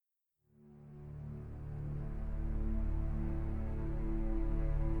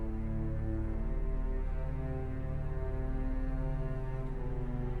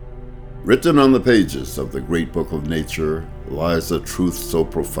Written on the pages of the great book of nature lies a truth so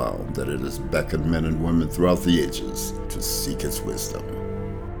profound that it has beckoned men and women throughout the ages to seek its wisdom.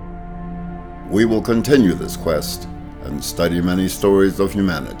 We will continue this quest and study many stories of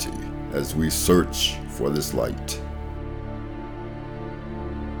humanity as we search for this light.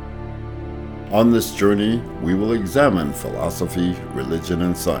 On this journey, we will examine philosophy, religion,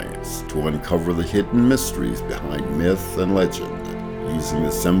 and science to uncover the hidden mysteries behind myth and legend, using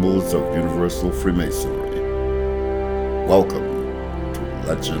the symbols of universal Freemasonry. Welcome to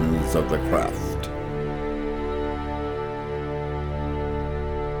Legends of the Craft.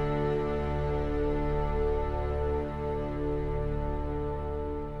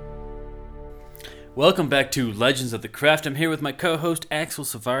 Welcome back to Legends of the Craft. I'm here with my co-host Axel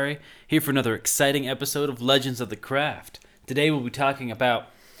Savari, here for another exciting episode of Legends of the Craft. Today we'll be talking about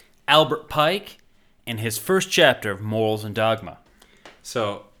Albert Pike and his first chapter of Morals and Dogma.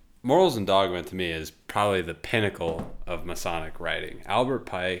 So, Morals and Dogma to me is probably the pinnacle of Masonic writing. Albert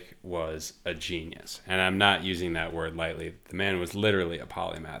Pike was a genius, and I'm not using that word lightly. The man was literally a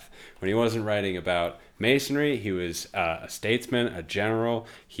polymath. When he wasn't writing about Masonry, he was a statesman, a general.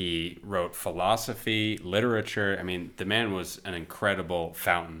 He wrote philosophy, literature. I mean, the man was an incredible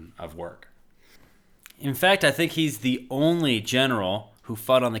fountain of work. In fact, I think he's the only general who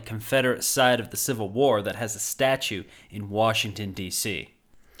fought on the Confederate side of the Civil War that has a statue in Washington, D.C.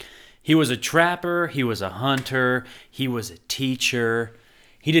 He was a trapper, he was a hunter, he was a teacher.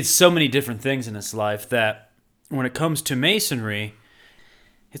 He did so many different things in his life that when it comes to Masonry,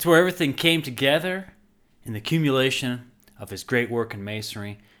 it's where everything came together in the accumulation of his great work in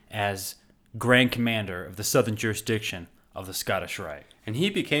Masonry as Grand Commander of the Southern Jurisdiction of the Scottish Rite. And he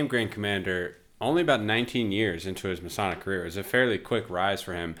became Grand Commander only about 19 years into his Masonic career. It was a fairly quick rise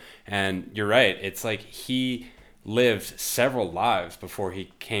for him. And you're right, it's like he lived several lives before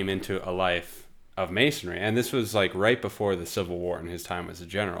he came into a life of Masonry. And this was like right before the Civil War in his time as a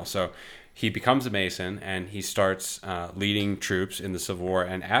general. So he becomes a Mason and he starts leading troops in the Civil War,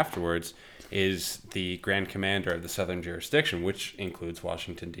 and afterwards is the Grand Commander of the Southern Jurisdiction, which includes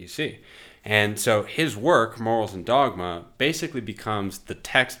Washington, D.C. And so his work, Morals and Dogma, basically becomes the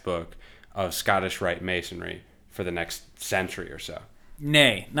textbook of Scottish Rite Masonry for the next century or so.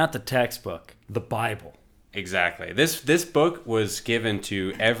 Nay, not the textbook, the Bible. Exactly. This book was given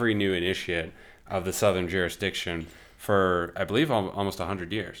to every new initiate of the Southern Jurisdiction for, I believe, almost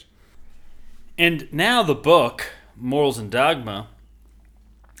 100 years. And now the book, Morals and Dogma,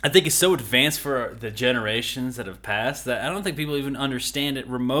 I think is so advanced for the generations that have passed that I don't think people even understand it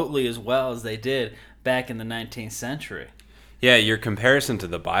remotely as well as they did back in the 19th century. Yeah, your comparison to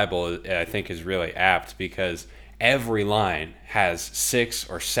the Bible, I think, is really apt because every line has 6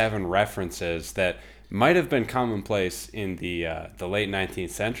 or 7 references that might have been commonplace in the late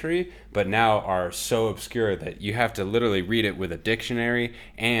 19th century, but now are so obscure that you have to literally read it with a dictionary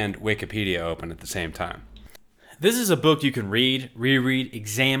and Wikipedia open at the same time. This is a book you can read, reread,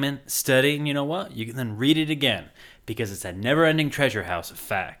 examine, study, and you know what? You can then read it again because it's a never-ending treasure house of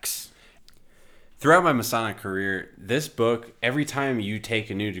facts. Throughout my Masonic career, this book, every time you take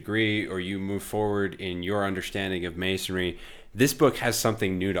a new degree or you move forward in your understanding of Masonry, this book has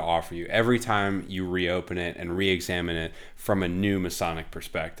something new to offer you every time you reopen it and re-examine it from a new Masonic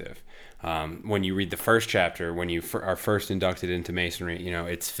perspective. When you read the first chapter, when you are first inducted into Masonry,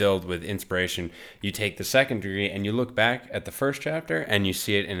 it's filled with inspiration. You take the second degree and you look back at the first chapter and you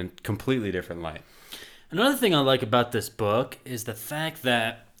see it in a completely different light. Another thing I like about this book is the fact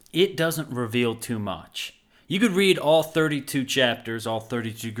that it doesn't reveal too much. You could read all 32 chapters, all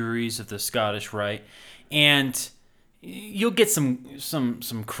 32 degrees of the Scottish Rite, and you'll get some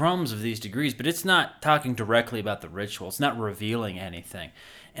crumbs of these degrees, but it's not talking directly about the ritual. It's not revealing anything.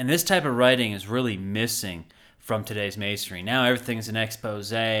 And this type of writing is really missing from today's Masonry. Now everything is an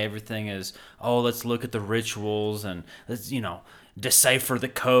expose. Everything is, let's look at the rituals and let's, decipher the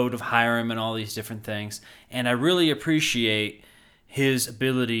code of Hiram and all these different things. And I really appreciate his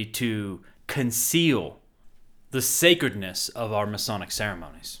ability to conceal the sacredness of our Masonic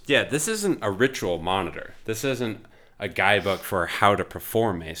ceremonies. Yeah, this isn't a ritual monitor. This isn't a guidebook for how to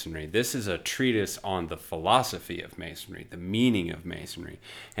perform Masonry. This is a treatise on the philosophy of Masonry, the meaning of Masonry.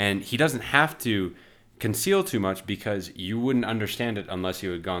 And he doesn't have to conceal too much because you wouldn't understand it unless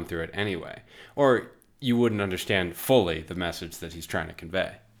you had gone through it anyway. Or you wouldn't understand fully the message that he's trying to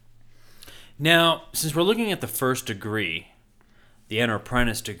convey. Now, since we're looking at the first degree, the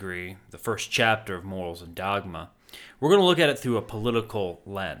Enter-Apprentice degree, the first chapter of Morals and Dogma, we're going to look at it through a political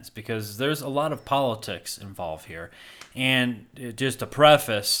lens because there's a lot of politics involved here. And just to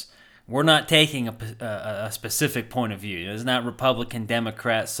preface, We're not taking a specific point of view. It's not Republican,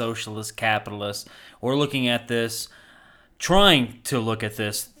 Democrat, Socialist, Capitalist. We're looking at this, trying to look at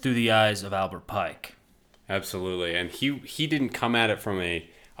this through the eyes of Albert Pike. Absolutely. And he didn't come at it from a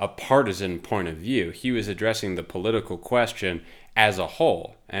partisan point of view. He was addressing the political question as a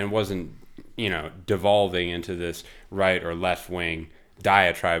whole and wasn't, devolving into this right or left wing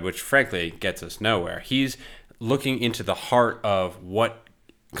diatribe, which frankly gets us nowhere. He's looking into the heart of what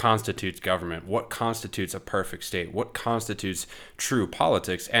constitutes government, what constitutes a perfect state, what constitutes true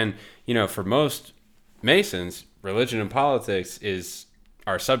politics. And, for most Masons, religion and politics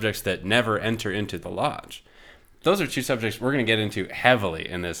are subjects that never enter into the lodge. Those are two subjects we're going to get into heavily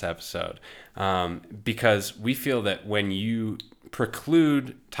in this episode, because we feel that when you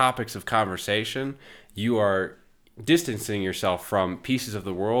preclude topics of conversation, you are distancing yourself from pieces of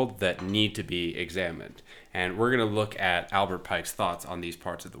the world that need to be examined. And we're going to look at Albert Pike's thoughts on these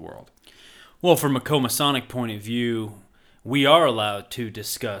parts of the world. Well, from a co-Masonic point of view, we are allowed to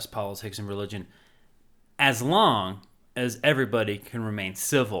discuss politics and religion as long as everybody can remain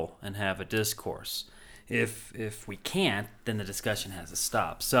civil and have a discourse. If we can't, then the discussion has to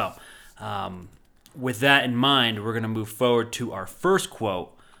stop. So, with that in mind, we're going to move forward to our first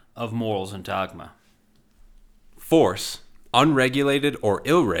quote of Morals and Dogma. Force, unregulated or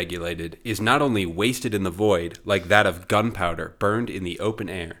ill-regulated, is not only wasted in the void, like that of gunpowder burned in the open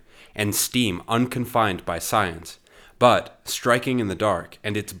air, and steam unconfined by science, but, striking in the dark,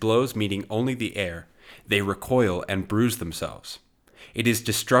 and its blows meeting only the air, they recoil and bruise themselves. It is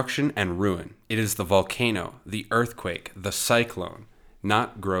destruction and ruin. It is the volcano, the earthquake, the cyclone,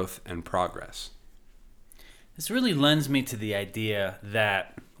 not growth and progress. This really lends me to the idea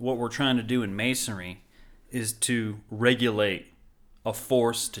that what we're trying to do in Masonry is to regulate a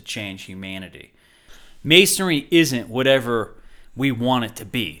force to change humanity. Masonry isn't whatever we want it to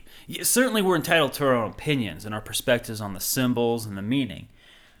be. Certainly we're entitled to our own opinions and our perspectives on the symbols and the meaning,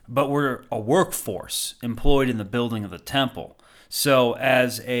 but we're a workforce employed in the building of the temple. So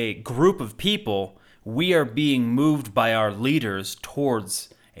as a group of people, we are being moved by our leaders towards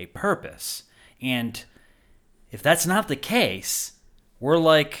a purpose. And if that's not the case, we're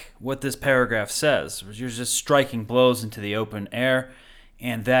like what this paragraph says. You're just striking blows into the open air,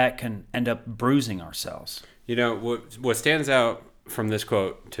 and that can end up bruising ourselves. What stands out from this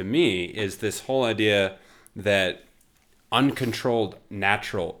quote to me is this whole idea that uncontrolled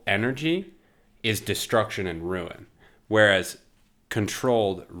natural energy is destruction and ruin, whereas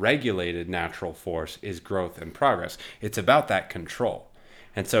controlled, regulated natural force is growth and progress. It's about that control.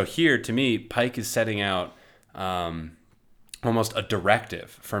 And so here, to me, Pike is setting out almost a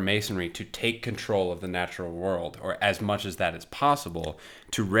directive for Masonry to take control of the natural world, or as much as that is possible,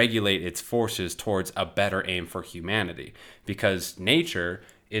 to regulate its forces towards a better aim for humanity. Because nature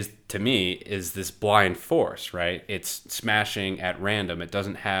is, to me, is this blind force, right? It's smashing at random. It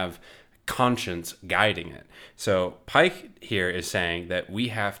doesn't have conscience guiding it. So Pike here is saying that we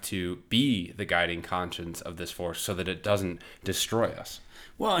have to be the guiding conscience of this force so that it doesn't destroy us.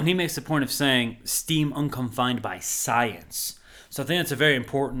 Well, and he makes the point of saying steam unconfined by science. So I think that's a very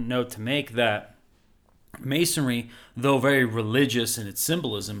important note to make, that Masonry, though very religious in its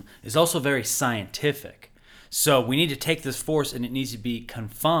symbolism, is also very scientific. So we need to take this force and it needs to be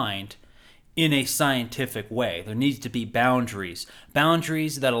confined in a scientific way. There needs to be boundaries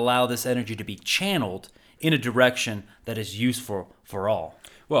that allow this energy to be channeled in a direction that is useful for all.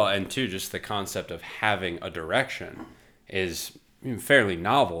 Well, and too, just the concept of having a direction is fairly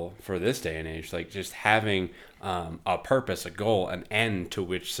novel for this day and age. Like just having a purpose, a goal, an end to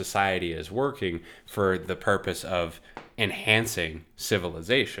which society is working for the purpose of enhancing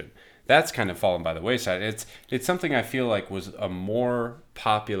civilization. That's kind of fallen by the wayside. It's something I feel like was a more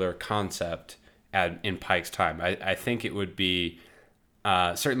popular concept in Pike's time. I think it would be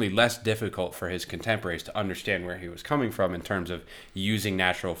certainly less difficult for his contemporaries to understand where he was coming from in terms of using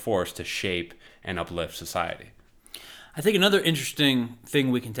natural force to shape and uplift society. I think another interesting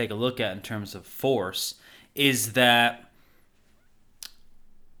thing we can take a look at in terms of force is that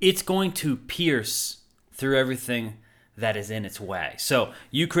it's going to pierce through everything that is in its way. So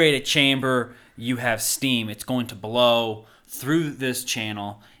you create a chamber, you have steam, it's going to blow through this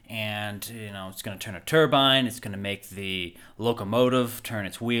channel, and it's going to turn a turbine, it's going to make the locomotive turn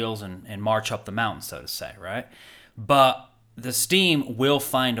its wheels and march up the mountain, so to say, right? But the steam will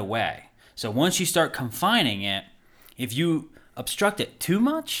find a way. So once you start confining it, if you obstruct it too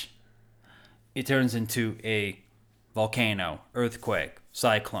much, it turns into a volcano, earthquake,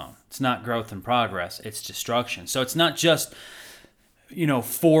 cyclone. It's not growth and progress, it's destruction. So it's not just,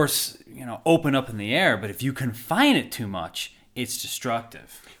 force, open up in the air, but if you confine it too much, it's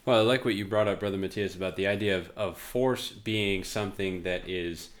destructive. Well, I like what you brought up, Brother Matthias, about the idea of force being something that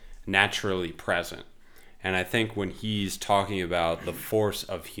is naturally present. And I think when he's talking about the force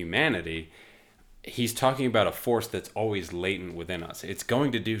of humanity, he's talking about a force that's always latent within us. It's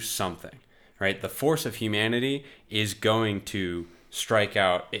going to do something, right? The force of humanity is going to strike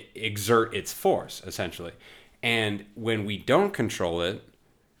out, exert its force, essentially. And when we don't control it,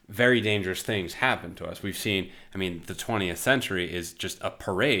 very dangerous things happen to us. We've seen, the 20th century is just a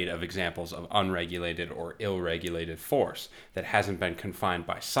parade of examples of unregulated or ill-regulated force that hasn't been confined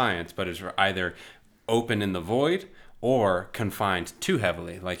by science, but is either open in the void or confined too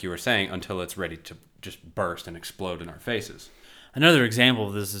heavily, like you were saying, until it's ready to just burst and explode in our faces. Another example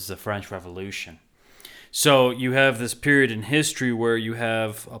of this is the French Revolution. So you have this period in history where you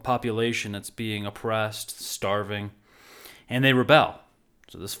have a population that's being oppressed, starving, and they rebel.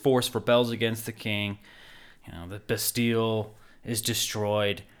 So this force rebels against the king. The Bastille is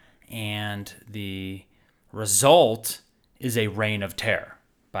destroyed, and the result is a reign of terror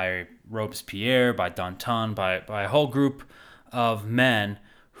by Robespierre, by Danton, by a whole group of men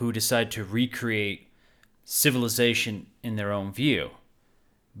who decide to recreate civilization in their own view.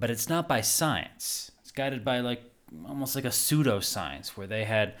 But it's not by science. It's guided by almost like a pseudoscience, where they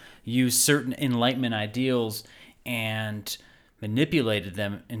had used certain Enlightenment ideals and manipulated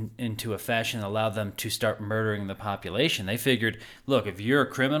them into a fashion that allowed them to start murdering the population. They figured, look, if you're a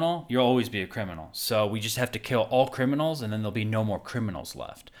criminal, you'll always be a criminal. So we just have to kill all criminals, and then there'll be no more criminals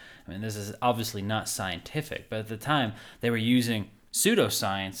left. This is obviously not scientific, but at the time, they were using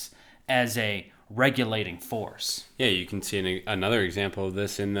pseudoscience as a regulating force. Yeah, you can see another example of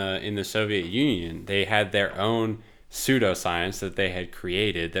this in the Soviet Union. They had their own pseudoscience that they had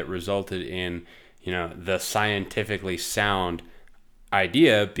created that resulted in the scientifically sound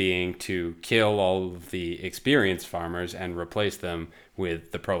idea being to kill all of the experienced farmers and replace them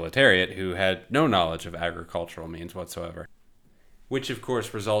with the proletariat who had no knowledge of agricultural means whatsoever, which of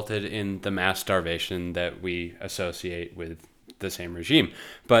course resulted in the mass starvation that we associate with the same regime.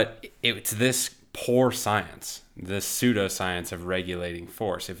 But it's this poor science, this pseudoscience of regulating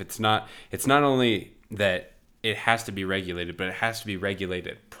force. If it's not only that it has to be regulated, but it has to be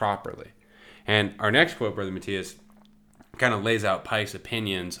regulated properly. And our next quote, Brother Matthias, kind of lays out Pike's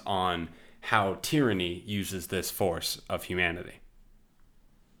opinions on how tyranny uses this force of humanity.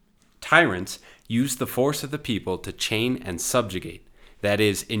 Tyrants use the force of the people to chain and subjugate, that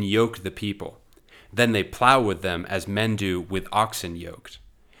is, enyoke the people. Then they plow with them as men do with oxen yoked.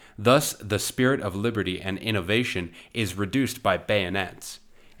 Thus the spirit of liberty and innovation is reduced by bayonets,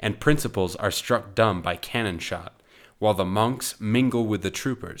 and principles are struck dumb by cannon shot, while the monks mingle with the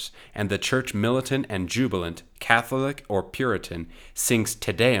troopers, and the church militant and jubilant, Catholic or Puritan, sings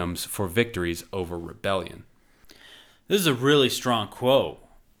Te Deums for victories over rebellion. This is a really strong quote,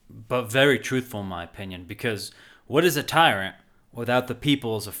 but very truthful in my opinion, because what is a tyrant without the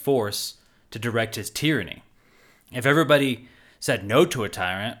people as a force to direct his tyranny? If everybody said no to a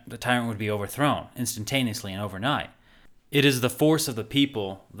tyrant, the tyrant would be overthrown instantaneously and overnight. It is the force of the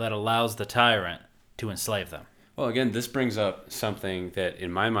people that allows the tyrant to enslave them. Well, again, this brings up something that,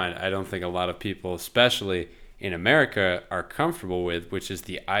 in my mind, I don't think a lot of people, especially in America, are comfortable with, which is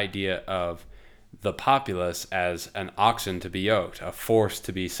the idea of the populace as an oxen to be yoked, a force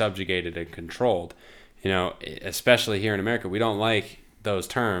to be subjugated and controlled. Especially here in America, we don't like those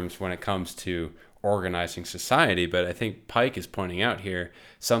terms when it comes to organizing society, but I think Pike is pointing out here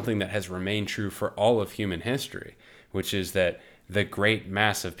something that has remained true for all of human history, which is that the great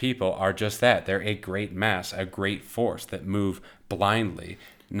mass of people are just that. They're a great mass, a great force that move blindly,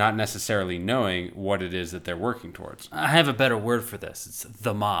 not necessarily knowing what it is that they're working towards. I have a better word for this. It's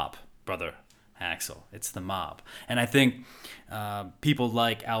the mob, Brother Axel. It's the mob. And I think people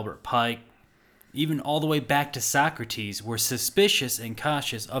like Albert Pike, even all the way back to Socrates, were suspicious and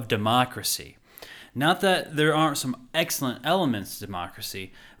cautious of democracy. Not that there aren't some excellent elements to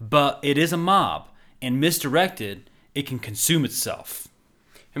democracy, but it is a mob, and misdirected, it can consume itself.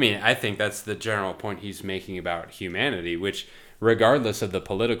 I think that's the general point he's making about humanity, which, regardless of the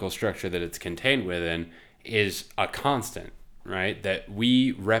political structure that it's contained within, is a constant, right? That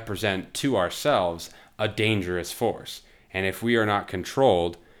we represent to ourselves a dangerous force. And if we are not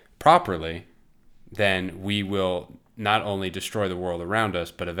controlled properly, then we will not only destroy the world around us,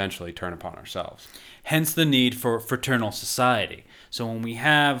 but eventually turn upon ourselves. Hence the need for fraternal society. So when we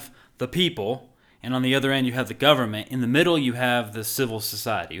have the people, and on the other end you have the government, in the middle you have the civil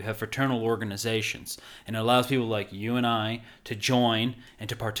society, you have fraternal organizations, and it allows people like you and I to join and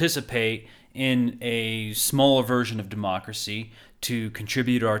to participate in a smaller version of democracy, to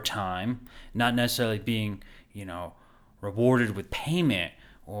contribute our time, not necessarily being, rewarded with payment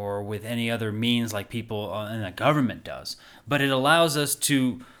or with any other means like people in the government does. But it allows us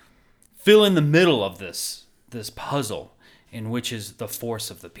to fill in the middle of this puzzle, in which is the force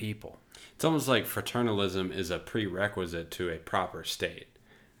of the people. It's almost like fraternalism is a prerequisite to a proper state,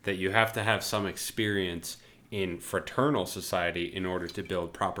 that you have to have some experience in fraternal society in order to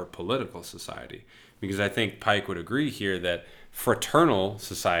build proper political society. Because I think Pike would agree here that fraternal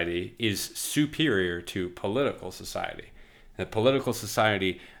society is superior to political society. That political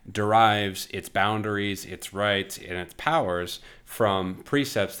society derives its boundaries, its rights, and its powers from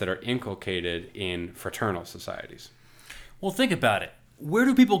precepts that are inculcated in fraternal societies. Well, think about it. Where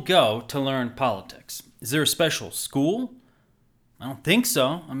do people go to learn politics? Is there a special school? I don't think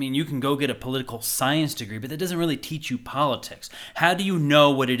so. I mean, you can go get a political science degree, but that doesn't really teach you politics. How do you know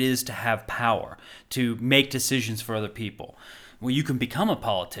what it is to have power, to make decisions for other people? Well, you can become a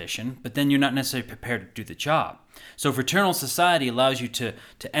politician, but then you're not necessarily prepared to do the job. So fraternal society allows you to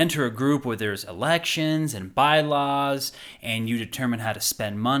enter a group where there's elections and bylaws, and you determine how to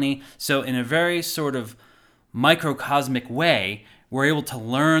spend money. So in a very sort of microcosmic way, we're able to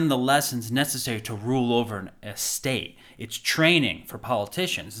learn the lessons necessary to rule over a state. It's training for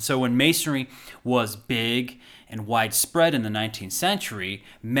politicians. And so when Masonry was big and widespread in the 19th century,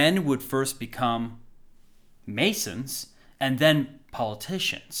 men would first become Masons and then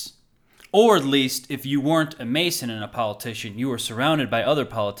politicians. Or at least, if you weren't a Mason and a politician, you were surrounded by other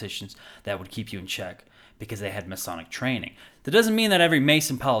politicians that would keep you in check because they had Masonic training. That doesn't mean that every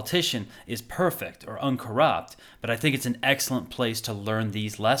Mason politician is perfect or uncorrupt, but I think it's an excellent place to learn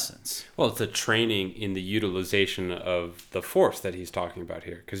these lessons. Well, it's a training in the utilization of the force that he's talking about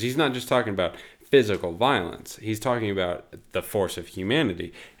here. Because he's not just talking about physical violence. He's talking about the force of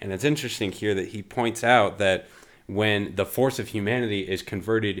humanity. And it's interesting here that he points out that when the force of humanity is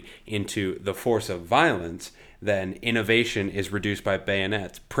converted into the force of violence, then innovation is reduced by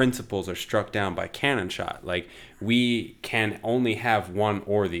bayonets. Principles are struck down by cannon shot. Like, we can only have one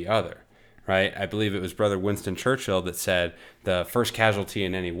or the other, right? I believe it was Brother Winston Churchill that said the first casualty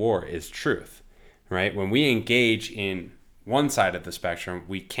in any war is truth, right? When we engage in one side of the spectrum,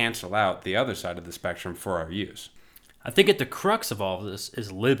 we cancel out the other side of the spectrum for our use. I think at the crux of all of this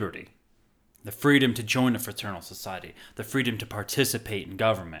is liberty. The freedom to join a fraternal society, the freedom to participate in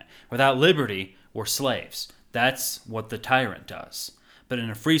government. Without liberty, we're slaves. That's what the tyrant does. But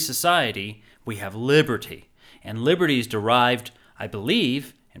in a free society, we have liberty. And liberty is derived, I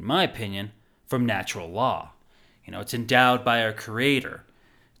believe, in my opinion, from natural law. It's endowed by our Creator.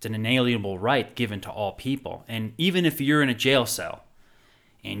 It's an inalienable right given to all people. And even if you're in a jail cell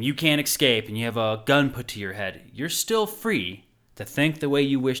and you can't escape and you have a gun put to your head, you're still free to think the way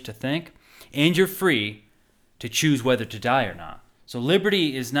you wish to think, and you're free to choose whether to die or not. So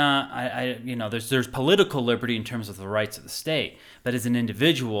liberty is not, there's political liberty in terms of the rights of the state, but as an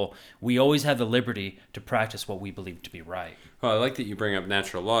individual, we always have the liberty to practice what we believe to be right. Well, I like that you bring up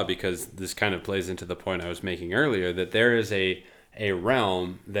natural law, because this kind of plays into the point I was making earlier, that there is a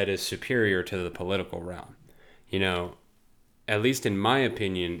realm that is superior to the political realm. At least in my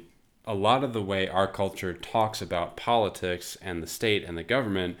opinion, a lot of the way our culture talks about politics and the state and the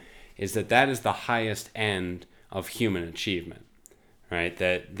government is that is the highest end of human achievement. Right,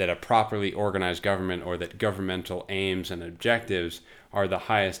 that a properly organized government, or that governmental aims and objectives, are the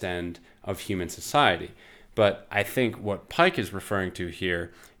highest end of human society. But I think what Pike is referring to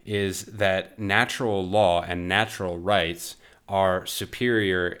here is that natural law and natural rights are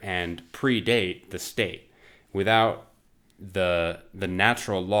superior and predate the state. Without the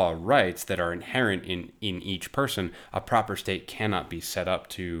natural law rights that are inherent in each person, a proper state cannot be set up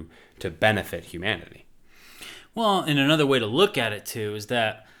to benefit humanity. Well, and another way to look at it, too, is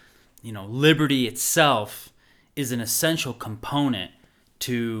that, liberty itself is an essential component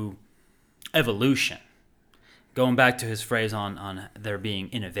to evolution. Going back to his phrase on there being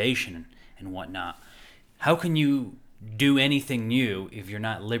innovation and whatnot, how can you do anything new if you're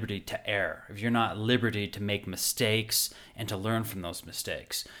not at liberty to err, if you're not at liberty to make mistakes and to learn from those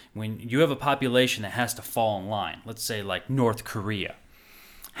mistakes? When you have a population that has to fall in line, let's say like North Korea,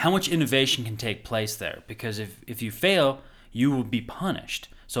 how much innovation can take place there? Because if you fail, you will be punished.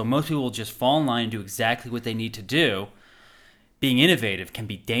 So most people will just fall in line and do exactly what they need to do. Being innovative can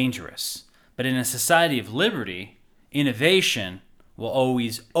be dangerous. But in a society of liberty, innovation will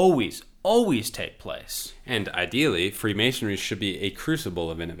always, always, always take place. And ideally, Freemasonry should be a crucible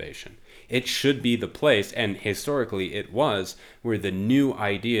of innovation. It should be the place, and historically it was, where the new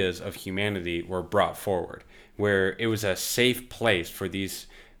ideas of humanity were brought forward, where it was a safe place for these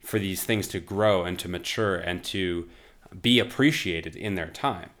things to grow and to mature and to be appreciated in their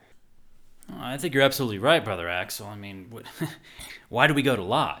time. I think you're absolutely right, Brother Axel. I mean, why do we go to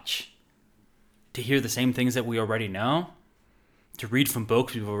Lodge? To hear the same things that we already know? To read from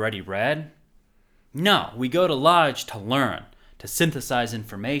books we've already read? No, we go to Lodge to learn, to synthesize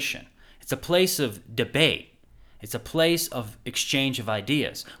information. It's a place of debate. It's a place of exchange of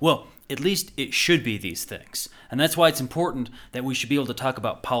ideas. Well, at least it should be these things. And that's why it's important that we should be able to talk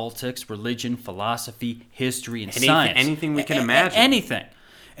about politics, religion, philosophy, history, and science. Anything we can imagine. Anything.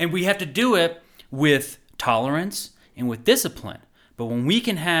 And we have to do it with tolerance and with discipline. But when we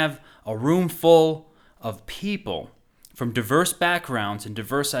can have a room full of people from diverse backgrounds and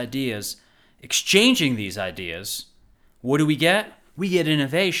diverse ideas exchanging these ideas, what do we get? We get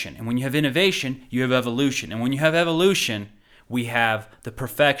innovation. And when you have innovation, you have evolution. And when you have evolution, we have the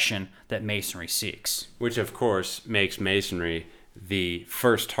perfection that Masonry seeks. Which, of course, makes Masonry the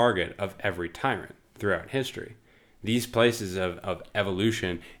first target of every tyrant throughout history. These places of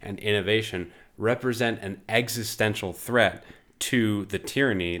evolution and innovation represent an existential threat to the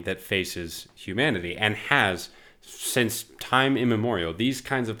tyranny that faces humanity and has since time immemorial. These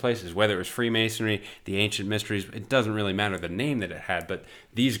kinds of places, whether it was Freemasonry, the ancient mysteries, it doesn't really matter the name that it had, but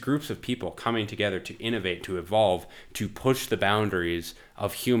these groups of people coming together to innovate, to evolve, to push the boundaries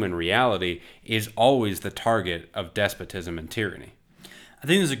of human reality is always the target of despotism and tyranny. I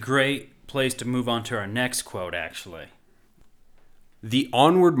think this is a great place to move on to our next quote, actually. The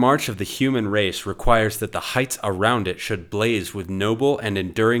onward march of the human race requires that the heights around it should blaze with noble and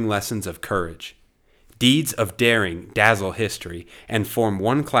enduring lessons of courage. Deeds of daring dazzle history and form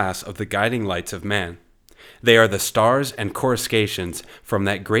one class of the guiding lights of man. They are the stars and coruscations from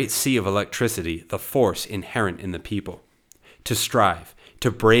that great sea of electricity, the force inherent in the people. To strive, to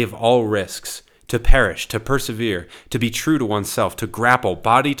brave all risks, to perish, to persevere, to be true to oneself, to grapple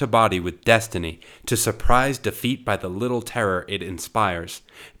body to body with destiny, to surprise defeat by the little terror it inspires.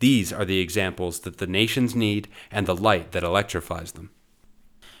 These are the examples that the nations need and the light that electrifies them.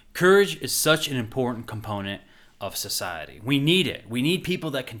 Courage is such an important component of society. We need it. We need people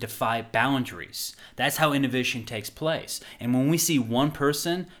that can defy boundaries. That's how innovation takes place. And when we see one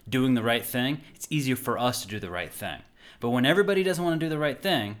person doing the right thing, it's easier for us to do the right thing. But when everybody doesn't want to do the right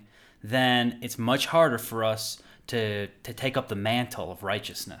thing, then it's much harder for us to take up the mantle of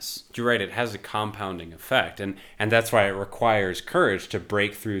righteousness. You're right, it has a compounding effect, and that's why it requires courage to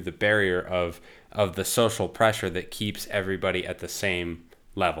break through the barrier of the social pressure that keeps everybody at the same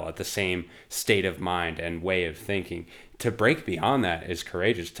level, at the same state of mind and way of thinking. To break beyond that is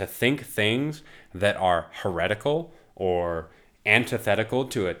courageous. To think things that are heretical or antithetical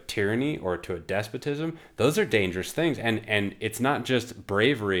to a tyranny or to a despotism, those are dangerous things. And it's not just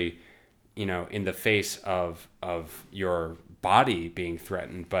bravery, in the face of your body being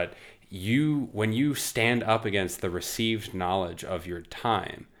threatened, but when you stand up against the received knowledge of your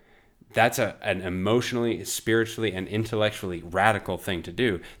time, that's an emotionally, spiritually, and intellectually radical thing to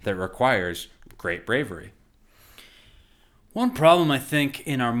do that requires great bravery. One problem, I think,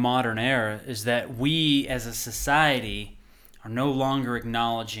 in our modern era is that we, as a society, are no longer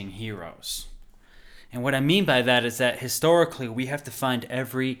acknowledging heroes. And what I mean by that is that historically we have to find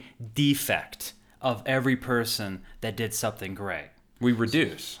every defect of every person that did something great. We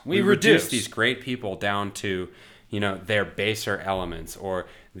reduce these great people down to, their baser elements or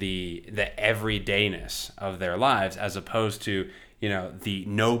the everydayness of their lives, as opposed to, the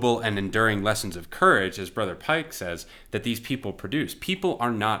noble and enduring lessons of courage, as Brother Pike says, that these people produce. People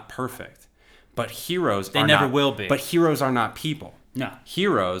are not perfect, but heroes never will be. But heroes are not people. No.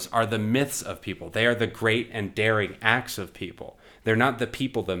 Heroes are the myths of people. They are the great and daring acts of people. They're not the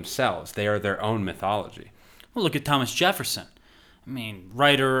people themselves. They are their own mythology. Well, look at Thomas Jefferson.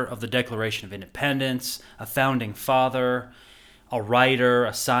 Writer of the Declaration of Independence, a founding father, a writer,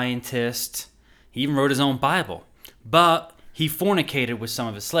 a scientist. He even wrote his own Bible. But he fornicated with some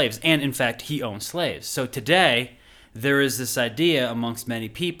of his slaves. And, in fact, he owned slaves. So today, there is this idea amongst many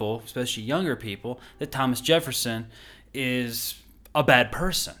people, especially younger people, that Thomas Jefferson is a bad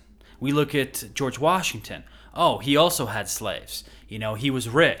person. We look at George Washington. Oh, he also had slaves. He was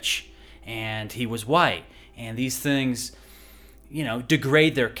rich and he was white. And these things,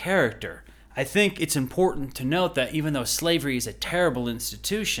 degrade their character. I think it's important to note that even though slavery is a terrible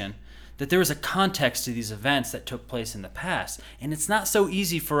institution, that there is a context to these events that took place in the past. And it's not so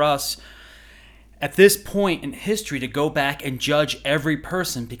easy for us at this point in history to go back and judge every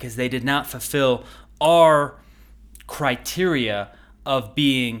person because they did not fulfill our criteria of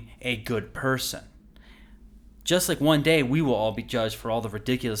being a good person. Just like one day we will all be judged for all the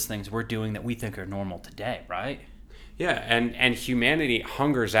ridiculous things we're doing that we think are normal today, right? Yeah, and humanity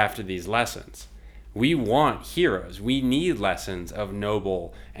hungers after these lessons. We want heroes. We need lessons of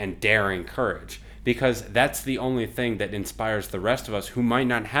noble and daring courage, because that's the only thing that inspires the rest of us who might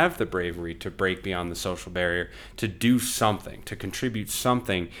not have the bravery to break beyond the social barrier, to do something, to contribute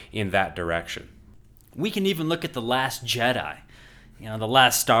something in that direction. We can even look at The Last Jedi, the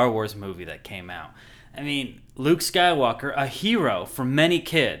last Star Wars movie that came out. I mean, Luke Skywalker, a hero for many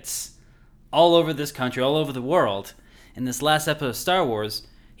kids all over this country, all over the world. In this last episode of Star Wars,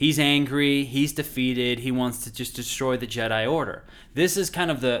 he's angry, he's defeated, he wants to just destroy the Jedi Order. This is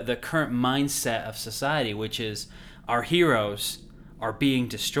kind of the current mindset of society, which is our heroes are being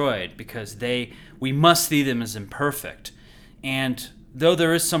destroyed because we must see them as imperfect. And though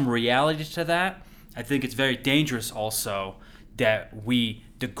there is some reality to that, I think it's very dangerous also that we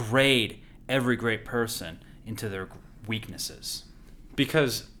degrade every great person into their weaknesses.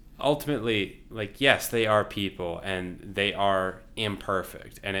 Because ultimately, yes, they are people and they are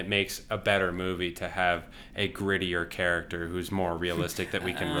imperfect, and it makes a better movie to have a grittier character who's more realistic that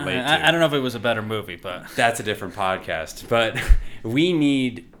we can relate to. I don't know if it was a better movie, but that's a different podcast. But we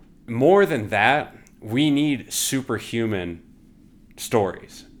need more than that. We need superhuman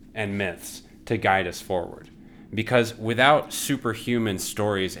stories and myths to guide us forward. Because without superhuman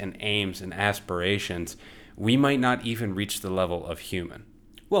stories and aims and aspirations, we might not even reach the level of human.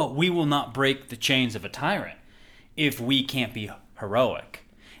 Well, we will not break the chains of a tyrant if we can't be heroic.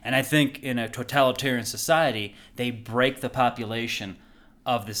 And I think in a totalitarian society, they break the population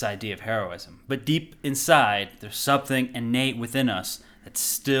of this idea of heroism. But deep inside, there's something innate within us that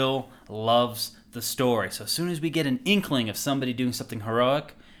still loves the story. So as soon as we get an inkling of somebody doing something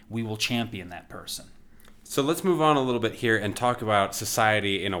heroic, we will champion that person. So let's move on a little bit here and talk about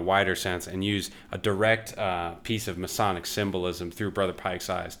society in a wider sense and use a direct piece of Masonic symbolism through Brother Pike's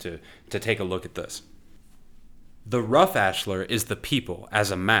eyes to take a look at this. The rough ashlar is the people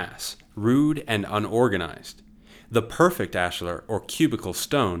as a mass, rude and unorganized. The perfect ashlar, or cubical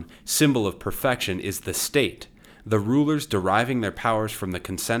stone, symbol of perfection, is the state, the rulers deriving their powers from the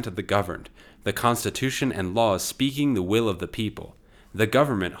consent of the governed, the constitution and laws speaking the will of the people, the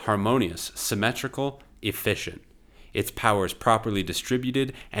government harmonious, symmetrical, efficient, its powers properly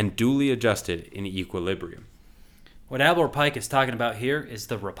distributed and duly adjusted in equilibrium. What Albert Pike is talking about here is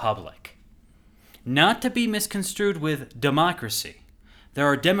the republic. Not to be misconstrued with democracy. There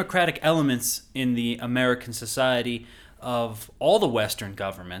are democratic elements in the American society of all the Western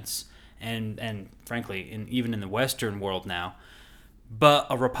governments, and frankly, even in the Western world now. But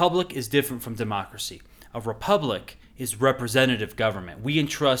a republic is different from democracy. A republic is representative government. We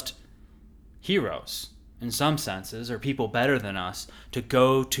entrust heroes, in some senses, or people better than us, to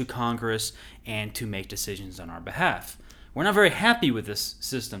go to Congress and to make decisions on our behalf. We're not very happy with this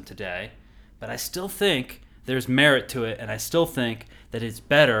system today, but I still think there's merit to it, and I still think that it's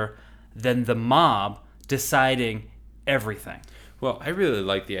better than the mob deciding everything. Well, I really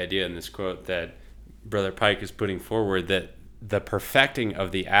like the idea in this quote that Brother Pike is putting forward, that the perfecting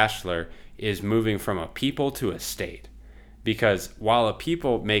of the ashlar is moving from a people to a state. Because while a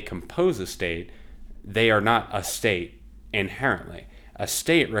people may compose a state, they are not a state inherently. A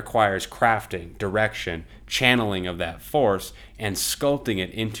state requires crafting, direction, channeling of that force, and sculpting it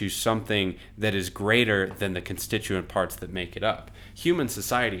into something that is greater than the constituent parts that make it up. Human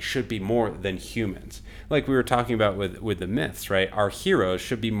society should be more than humans. Like we were talking about with the myths, right? Our heroes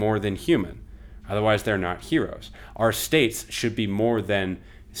should be more than human. Otherwise, they're not heroes. Our states should be more than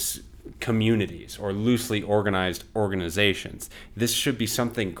communities or loosely organized organizations. This should be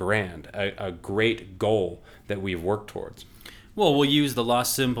something grand, a great goal that we've worked towards. Well, we'll use the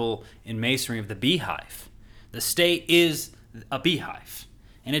lost symbol in Masonry of the beehive. The state is a beehive,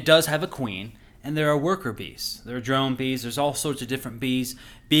 and it does have a queen, and there are worker bees. There are drone bees. There's all sorts of different bees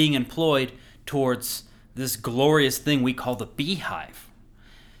being employed towards this glorious thing we call the beehive.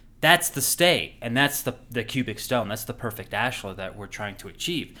 That's the state, and that's the cubic stone. That's the perfect ashlar that we're trying to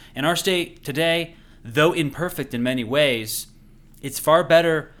achieve. And our state today, though imperfect in many ways, it's far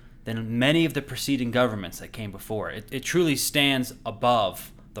better than many of the preceding governments that came before. It truly stands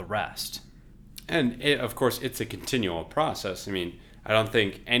above the rest. And of course, it's a continual process. I mean, I don't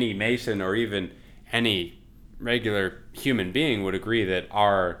think any Mason or even any regular human being would agree that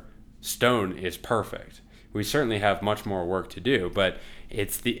our stone is perfect. We certainly have much more work to do, but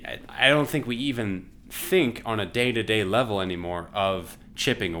I don't think we even think on a day-to-day level anymore of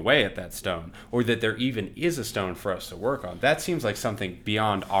chipping away at that stone, or that there even is a stone for us to work on. That seems like something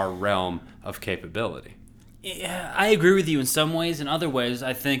beyond our realm of capability. Yeah, I agree with you in some ways. In other ways,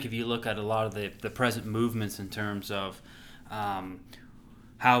 I think if you look at a lot of the present movements in terms of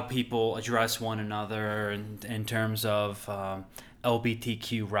how people address one another, and in terms of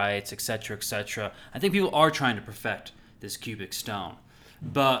LGBTQ rights, etc., etc. I think people are trying to perfect this cubic stone.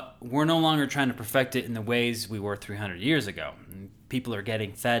 But we're no longer trying to perfect it in the ways we were 300 years ago. People are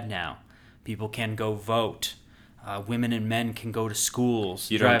getting fed now. People can go vote. Women and men can go to schools.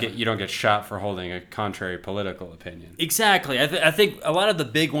 You don't get shot for holding a contrary political opinion. Exactly. I think a lot of the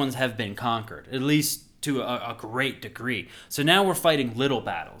big ones have been conquered, at least to a great degree. So now we're fighting little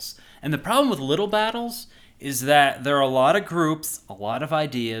battles. And the problem with little battles is that there are a lot of groups, a lot of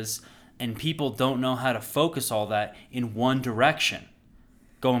ideas, and people don't know how to focus all that in one direction.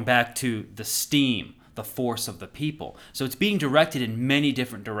 Going back to the steam, the force of the people. So it's being directed in many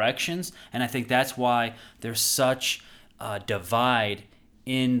different directions, and I think that's why there's such a divide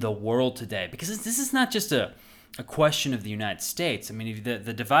in the world today. Because this is not just a question of the United States. I mean,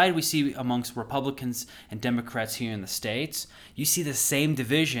 the divide we see amongst Republicans and Democrats here in the States, you see the same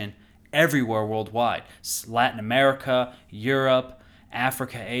division everywhere worldwide. Latin America, Europe,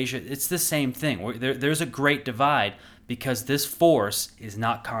 Africa, Asia, it's the same thing. There's a great divide because this force is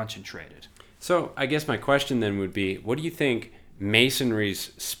not concentrated. So I guess my question then would be, what do you think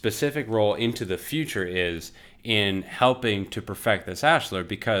Masonry's specific role into the future is in helping to perfect this ashlar?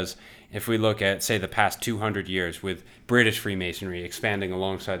 Because if we look at, say, the past 200 years with British Freemasonry expanding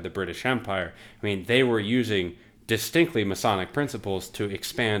alongside the British Empire, I mean, they were using distinctly Masonic principles to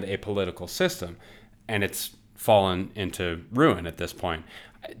expand a political system, and it's fallen into ruin at this point.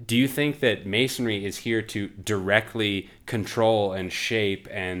 Do you think that Masonry is here to directly control and shape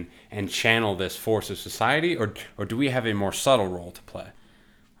and channel this force of society, or do we have a more subtle role to play?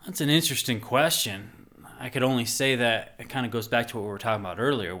 That's an interesting question. I could only say that it kind of goes back to what we were talking about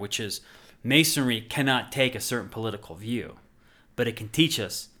earlier, which is Masonry cannot take a certain political view, but it can teach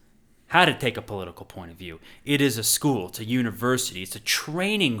us how to take a political point of view. It is a school, it's a university, it's a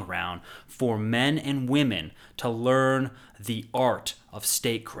training ground for men and women to learn the art of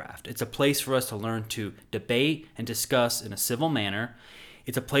statecraft. It's a place for us to learn to debate and discuss in a civil manner.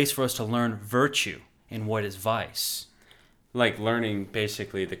 It's a place for us to learn virtue and what is vice. Like learning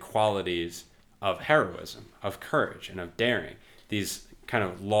basically the qualities of heroism, of courage, and of daring. These kind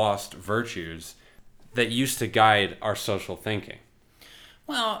of lost virtues that used to guide our social thinking.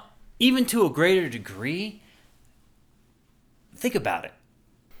 Well, even to a greater degree, think about it.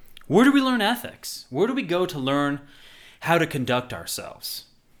 Where do we learn ethics? Where do we go to learn how to conduct ourselves?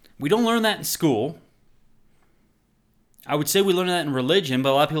 We don't learn that in school. I would say we learn that in religion,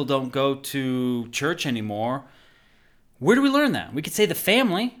 but a lot of people don't go to church anymore. Where do we learn that? We could say the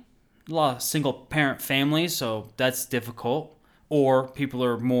family. A lot of single-parent families, so that's difficult. Or people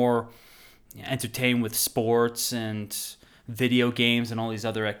are more entertained with sports and video games and all these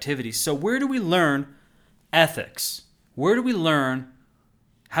other activities. So where do we learn ethics? Where do we learn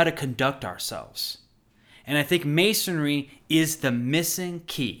how to conduct ourselves? And I think Masonry is the missing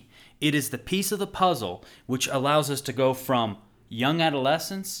key. It is the piece of the puzzle which allows us to go from young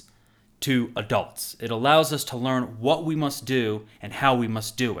adolescents to adults. It allows us to learn what we must do and how we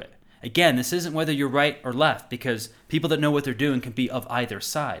must do it. Again, this isn't whether you're right or left, because people that know what they're doing can be of either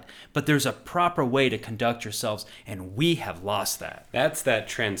side. But there's a proper way to conduct yourselves, and we have lost that. That's that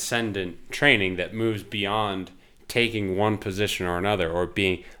transcendent training that moves beyond taking one position or another, or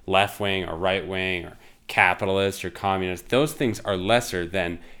being left-wing or right-wing or capitalist or communist. Those things are lesser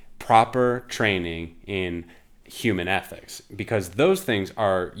than proper training in human ethics, because those things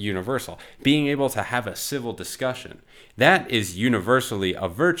are universal. Being able to have a civil discussion, that is universally a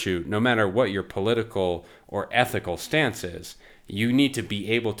virtue, no matter what your political or ethical stance is. You need to be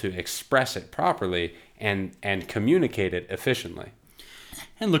able to express it properly and communicate it efficiently.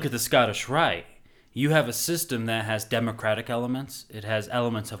 And look at the Scottish Rite. You have a system that has democratic elements. It has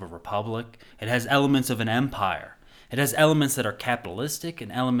elements of a republic. It has elements of an empire. It has elements that are capitalistic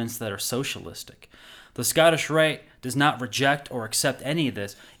and elements that are socialistic. The Scottish Rite does not reject or accept any of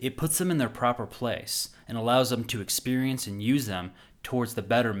this. It puts them in their proper place and allows them to experience and use them towards the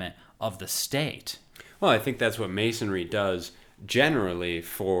betterment of the state. Well, I think that's what Masonry does generally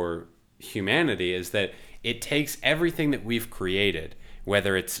for humanity, is that it takes everything that we've created,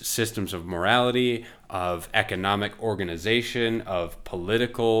 whether it's systems of morality, of economic organization, of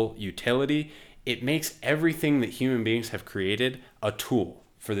political utility, it makes everything that human beings have created a tool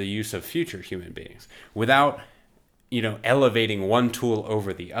for the use of future human beings, without, elevating one tool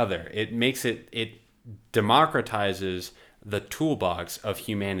over the other. It makes it democratizes the toolbox of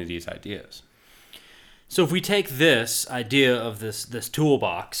humanity's ideas. So if we take this idea of this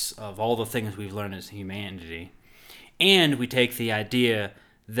toolbox of all the things we've learned as humanity, and we take the idea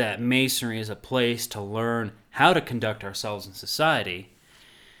that Masonry is a place to learn how to conduct ourselves in society,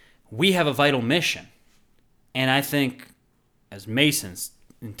 we have a vital mission. And I think as Masons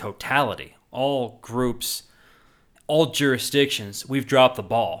in totality, all groups, all jurisdictions, we've dropped the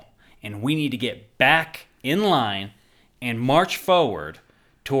ball. And we need to get back in line and march forward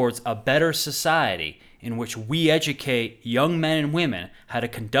towards a better society in which we educate young men and women how to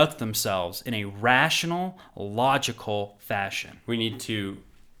conduct themselves in a rational, logical fashion. We need to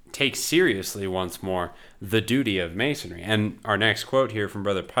take seriously once more the duty of Masonry. And our next quote here from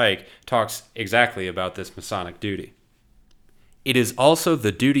Brother Pike talks exactly about this Masonic duty. It is also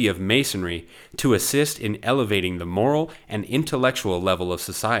the duty of Masonry to assist in elevating the moral and intellectual level of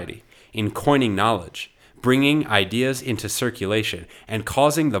society, in coining knowledge, bringing ideas into circulation, and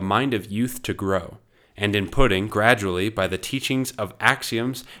causing the mind of youth to grow, and in putting, gradually, by the teachings of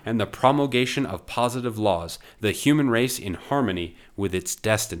axioms and the promulgation of positive laws, the human race in harmony with its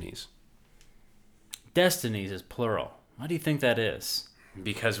destinies. Destinies is plural. Why do you think that is?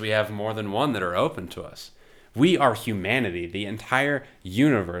 Because we have more than one that are open to us. We are humanity. The entire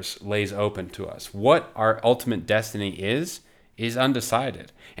universe lays open to us. What our ultimate destiny is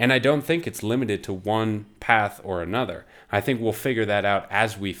undecided. And I don't think it's limited to one path or another. I think we'll figure that out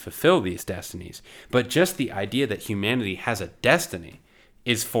as we fulfill these destinies. But just the idea that humanity has a destiny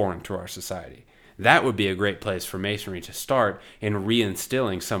is foreign to our society. That would be a great place for Masonry to start in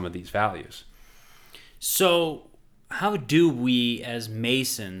reinstilling some of these values. So, how do we as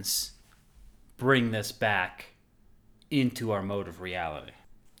Masons bring this back into our mode of reality?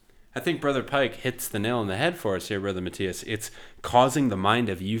 I think Brother Pike hits the nail on the head for us here, Brother Matthias. It's causing the mind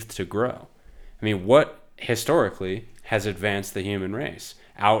of youth to grow. I mean, what historically has advanced the human race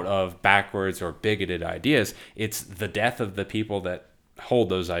out of backwards or bigoted ideas? It's the death of the people that hold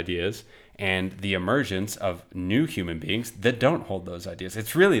those ideas and the emergence of new human beings that don't hold those ideas.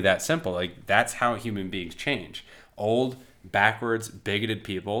 It's really that simple. Like, that's how human beings change. Old, backwards, bigoted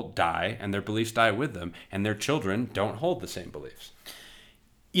people die, and their beliefs die with them, and their children don't hold the same beliefs.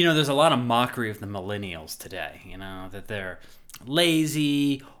 You know, there's a lot of mockery of the millennials today, that they're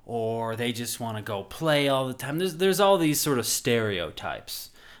lazy or they just want to go play all the time. There's all these sort of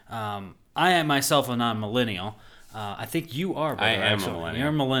stereotypes. I myself am not a millennial. I think you are. I am a millennial. You're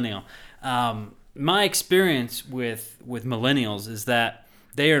a millennial. My experience with millennials is that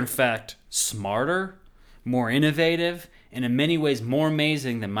they are, in fact, smarter, more innovative, and in many ways more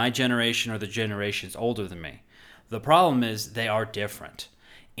amazing than my generation or the generations older than me. The problem is they are different.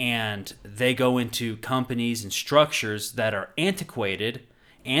 And they go into companies and structures that are antiquated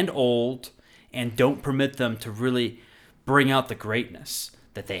and old and don't permit them to really bring out the greatness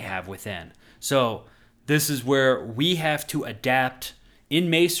that they have within. So this is where we have to adapt in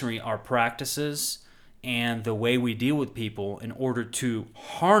Masonry our practices and the way we deal with people in order to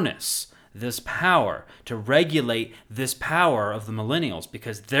harness this power, to regulate this power of the millennials,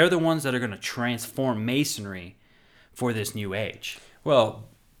 because they're the ones that are going to transform Masonry for this new age. Well,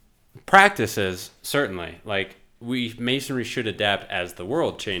 practices, certainly. Like, Masonry should adapt as the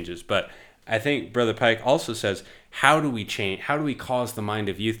world changes. But I think Brother Pike also says, how do we change? How do we cause the mind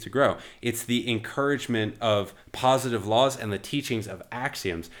of youth to grow? It's the encouragement of positive laws and the teachings of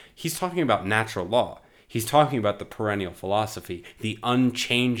axioms. He's talking about natural law. He's talking about the perennial philosophy, the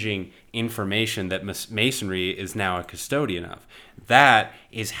unchanging information that Masonry is now a custodian of. That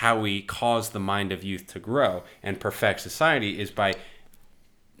is how we cause the mind of youth to grow and perfect society, is by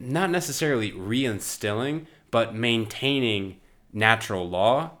not necessarily reinstilling, but maintaining natural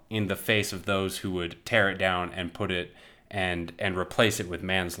law in the face of those who would tear it down and put it and replace it with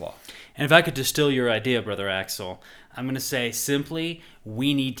man's law. And if I could distill your idea, Brother Axel, I'm going to say simply,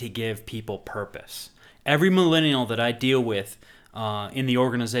 we need to give people purpose. Every millennial that I deal with in the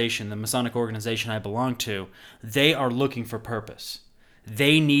organization, the Masonic organization I belong to, they are looking for purpose.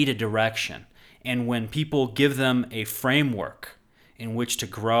 They need a direction. And when people give them a framework in which to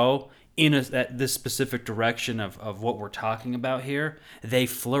grow in this specific direction of what we're talking about here, they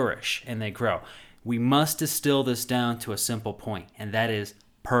flourish and they grow. We must distill this down to a simple point, and that is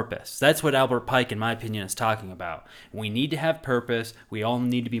purpose. That's what Albert Pike, in my opinion, is talking about. We need to have purpose. We all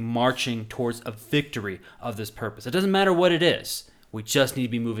need to be marching towards a victory of this purpose. It doesn't matter what it is. We just need to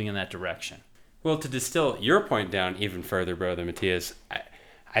be moving in that direction. Well, to distill your point down even further, Brother Matthias,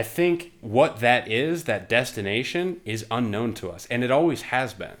 I think what that is, that destination, is unknown to us. And it always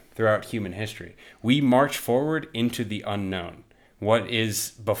has been throughout human history. We march forward into the unknown. What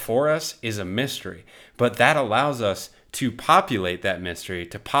is before us is a mystery. But that allows us to populate that mystery,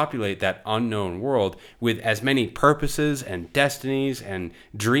 to populate that unknown world with as many purposes and destinies and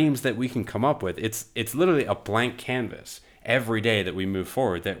dreams that we can come up with. It's literally a blank canvas every day that we move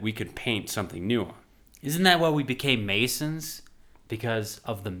forward that we could paint something new on. Isn't that why we became Masons? Because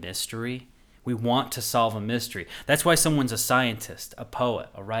of the mystery? We want to solve a mystery. That's why someone's a scientist, a poet,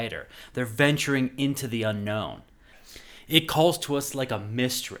 a writer. They're venturing into the unknown. It calls to us like a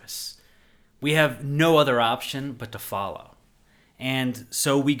mistress. We have no other option but to follow. And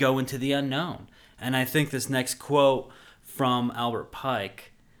so we go into the unknown. And I think this next quote from Albert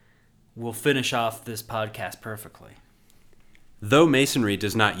Pike will finish off this podcast perfectly. Though Masonry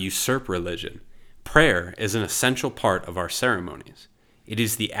does not usurp religion, prayer is an essential part of our ceremonies. It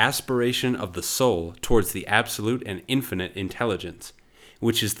is the aspiration of the soul towards the absolute and infinite intelligence,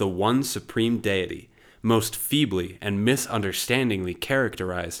 which is the one supreme deity, most feebly and misunderstandingly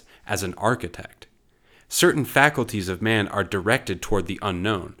characterized as an architect. Certain faculties of man are directed toward the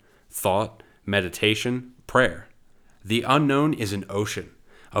unknown: thought, meditation, prayer. The unknown is an ocean,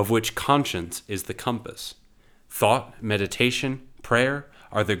 of which conscience is the compass. Thought, meditation, prayer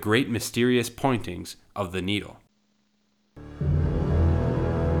are the great mysterious pointings of the needle.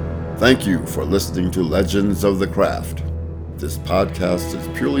 Thank you for listening to Legends of the Craft. This podcast is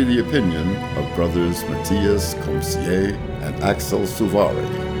purely the opinion of brothers Matthias Comsier and Axel Suvari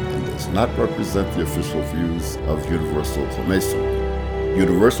and does not represent the official views of Universal Comasonry.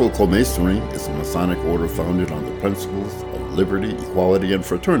 Universal Comasonry is a Masonic order founded on the principles of liberty, equality, and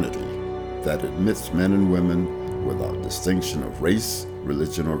fraternity that admits men and women without distinction of race,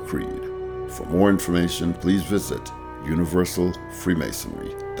 religion, or creed. For more information, please visit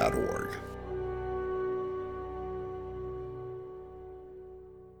universalfreemasonry.org.